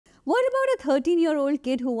What about a 13-year-old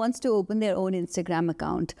kid who wants to open their own Instagram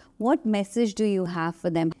account? What message do you have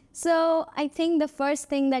for them? So I think the first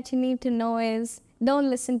thing that you need to know is don't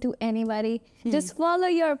listen to anybody. Just follow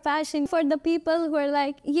your passion. For the people who are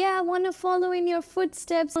like, yeah, I want to follow in your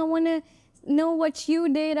footsteps. I want to know what you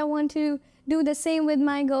did. I want to do the same with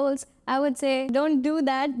my goals. I would say don't do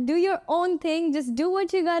that. Do your own thing. Just do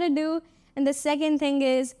what you got to do. And the second thing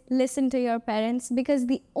is listen to your parents, because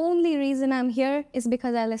the only reason I'm here is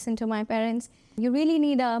because I listen to my parents. You really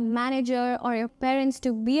need a manager or your parents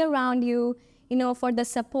to be around you, for the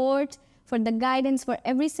support, for the guidance, for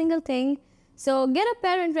every single thing. So get a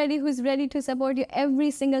parent ready who's ready to support you every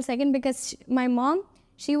single second, because my mom,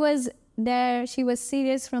 she was there, she was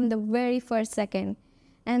serious from the very first second.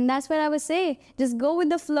 And that's what I would say. Just go with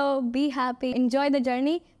the flow, be happy, enjoy the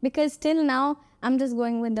journey, because till now, I'm just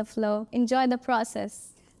going with the flow. Enjoy the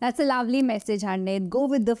process. That's a lovely message, Harneet. Go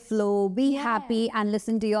with the flow, be happy, and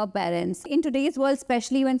listen to your parents. In today's world,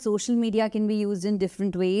 especially when social media can be used in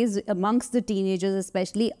different ways, amongst the teenagers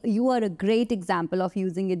especially, you are a great example of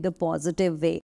using it the positive way.